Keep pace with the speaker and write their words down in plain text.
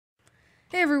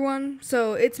Hey everyone,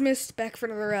 so it's Mist back for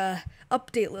another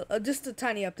update, just a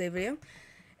tiny update video,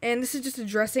 and this is just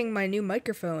addressing my new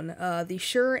microphone, the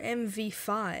Shure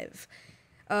MV5.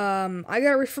 I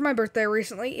got it for my birthday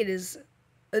recently. It is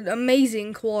an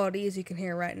amazing quality, as you can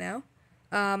hear right now.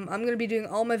 I'm gonna be doing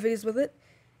all my videos with it.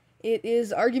 It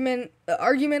is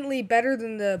argumently better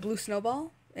than the Blue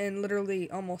Snowball in literally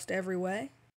almost every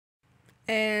way,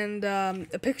 and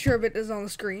a picture of it is on the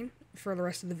screen for the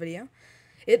rest of the video.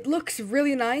 It looks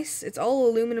really nice. It's all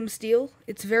aluminum steel.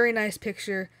 It's a very nice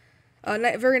picture.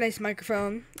 Very nice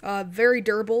microphone. Very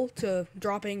durable to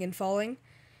dropping and falling.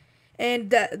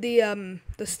 And the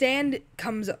stand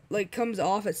comes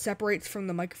off. It separates from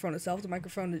the microphone itself. The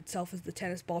microphone itself is the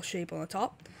tennis ball shape on the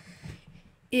top.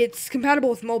 It's compatible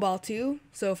with mobile too.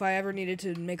 So if I ever needed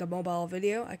to make a mobile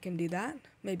video, I can do that.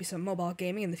 Maybe some mobile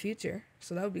gaming in the future.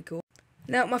 So that would be cool.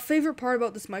 Now, my favorite part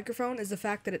about this microphone is the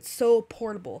fact that it's so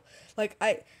portable. Like,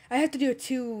 I have to do a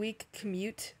 2-week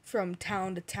commute from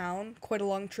town to town, quite a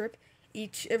long trip,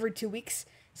 every 2 weeks.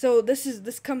 So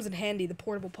this comes in handy, the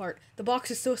portable part. The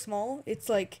box is so small, it's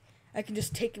like I can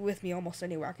just take it with me almost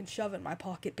anywhere. I can shove it in my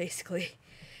pocket, basically.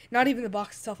 Not even the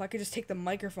box itself, I could just take the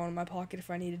microphone in my pocket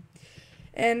if I needed.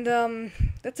 And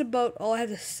that's about all I have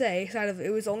to say.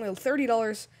 It was only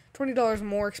 $30, $20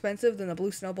 more expensive than the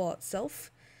Blue Snowball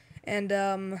itself. And,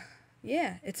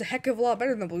 yeah, it's a heck of a lot better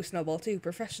than the Blue Snowball, too.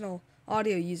 Professional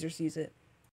audio users use it.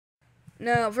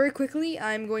 Now, very quickly,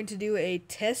 I'm going to do a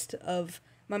test of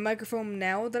my microphone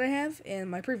now that I have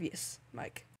and my previous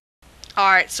mic.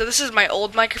 Alright, so this is my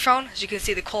old microphone. As you can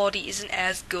see, the quality isn't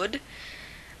as good.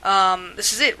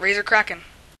 This is it, Razor Kraken.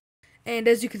 And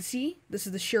as you can see, this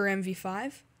is the Shure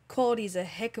MV5. Quality is a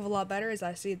heck of a lot better, as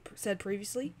I said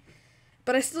previously.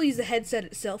 But I still use the headset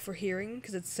itself for hearing,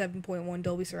 because it's 7.1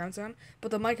 Dolby surround sound. But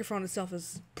the microphone itself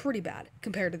is pretty bad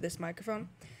compared to this microphone.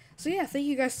 So yeah, thank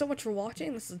you guys so much for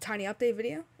watching. This is a tiny update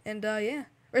video. And yeah, the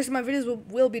rest of my videos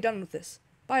will be done with this.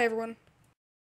 Bye everyone.